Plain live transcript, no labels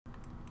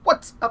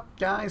What's up,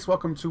 guys?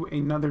 Welcome to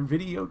another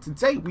video.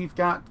 Today we've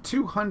got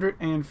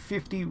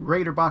 250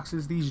 Raider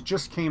boxes. These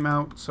just came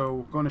out,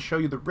 so I'm going to show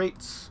you the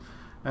rates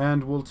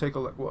and we'll take a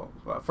look. Well,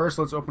 first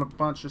let's open up a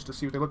bunch just to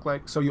see what they look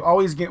like. So you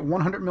always get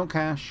 100 mil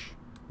cash,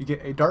 you get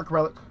a dark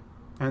relic,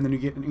 and then you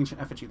get an ancient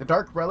effigy. The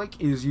dark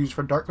relic is used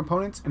for dark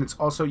components, and it's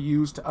also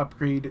used to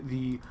upgrade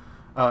the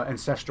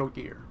ancestral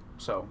gear.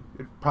 So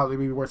it'd probably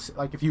be worth,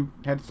 like, if you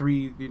had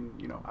 3,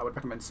 you know, I would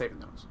recommend saving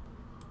those.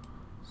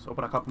 So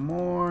open a couple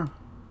more.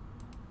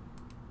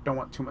 Don't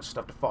want too much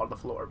stuff to fall to the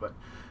floor, but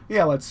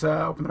yeah, let's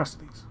open the rest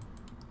of these.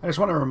 I just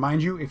want to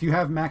remind you, if you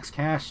have max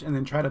cash and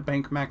then try to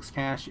bank max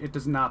cash, it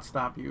does not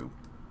stop you.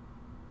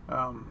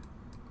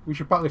 We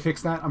should probably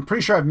fix that. I'm pretty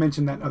sure I've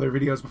mentioned that in other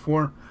videos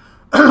before,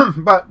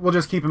 but we'll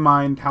just keep in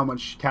mind how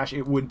much cash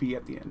it would be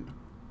at the end.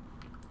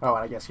 Oh,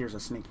 and I guess here's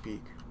a sneak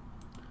peek.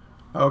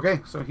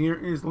 Okay, so here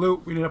is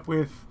loot. We ended up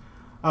with,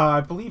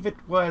 I believe it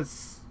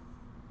was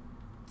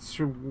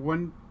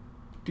 20.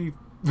 I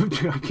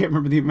can't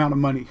remember the amount of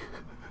money.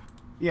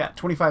 Yeah,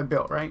 25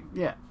 bill, right?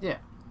 Yeah.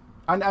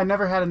 I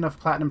never had enough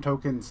platinum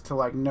tokens to,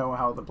 like, know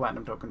how the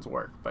platinum tokens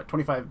work, but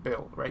 25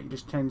 bill, right? You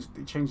just change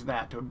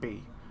that to a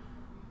B.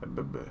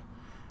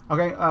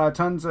 Okay,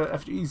 tons of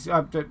FGs.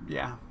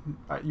 Yeah,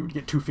 you would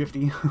get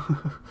 250.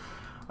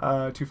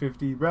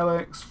 250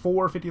 relics,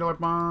 4 $50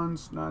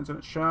 bonds, 9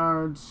 Zenith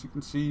shards. You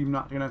can see I'm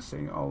not going to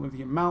say all of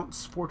the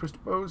amounts. 4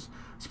 twisted bows.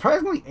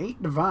 Surprisingly,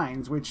 8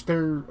 divines, which they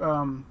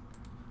are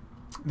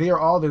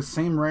all the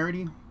same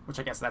rarity. Which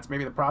I guess that's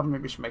maybe the problem.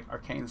 Maybe we should make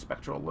Arcane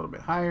Spectral a little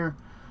bit higher.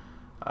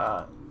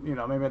 You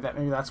know, maybe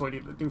that's what we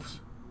need to do.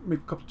 Make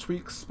a couple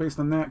tweaks based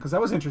on that, because that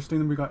was interesting.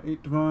 Then we got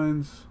 8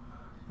 divines,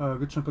 a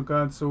good chunk of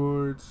god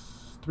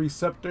swords, 3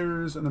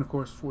 scepters, and then of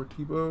course 4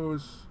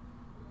 T-bows.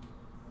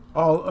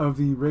 All of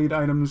the raid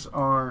items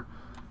are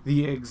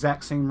the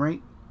exact same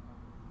rate.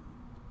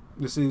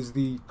 This is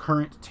the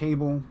current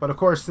table, but of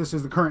course this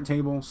is the current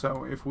table.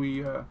 So if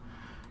we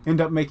end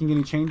up making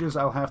any changes,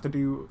 I'll have to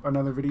do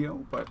another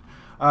video, but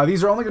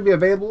these are only going to be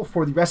available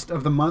for the rest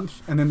of the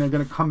month, and then they're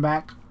going to come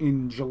back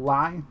in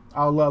July.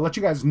 I'll let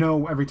you guys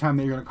know every time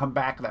they're going to come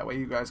back. That way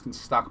you guys can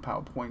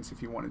stockpile points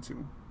if you wanted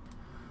to.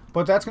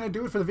 But that's going to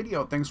do it for the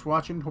video. Thanks for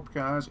watching. Hope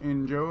you guys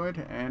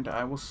enjoyed, and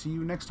I will see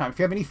you next time. If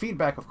you have any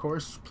feedback, of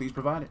course, please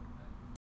provide it.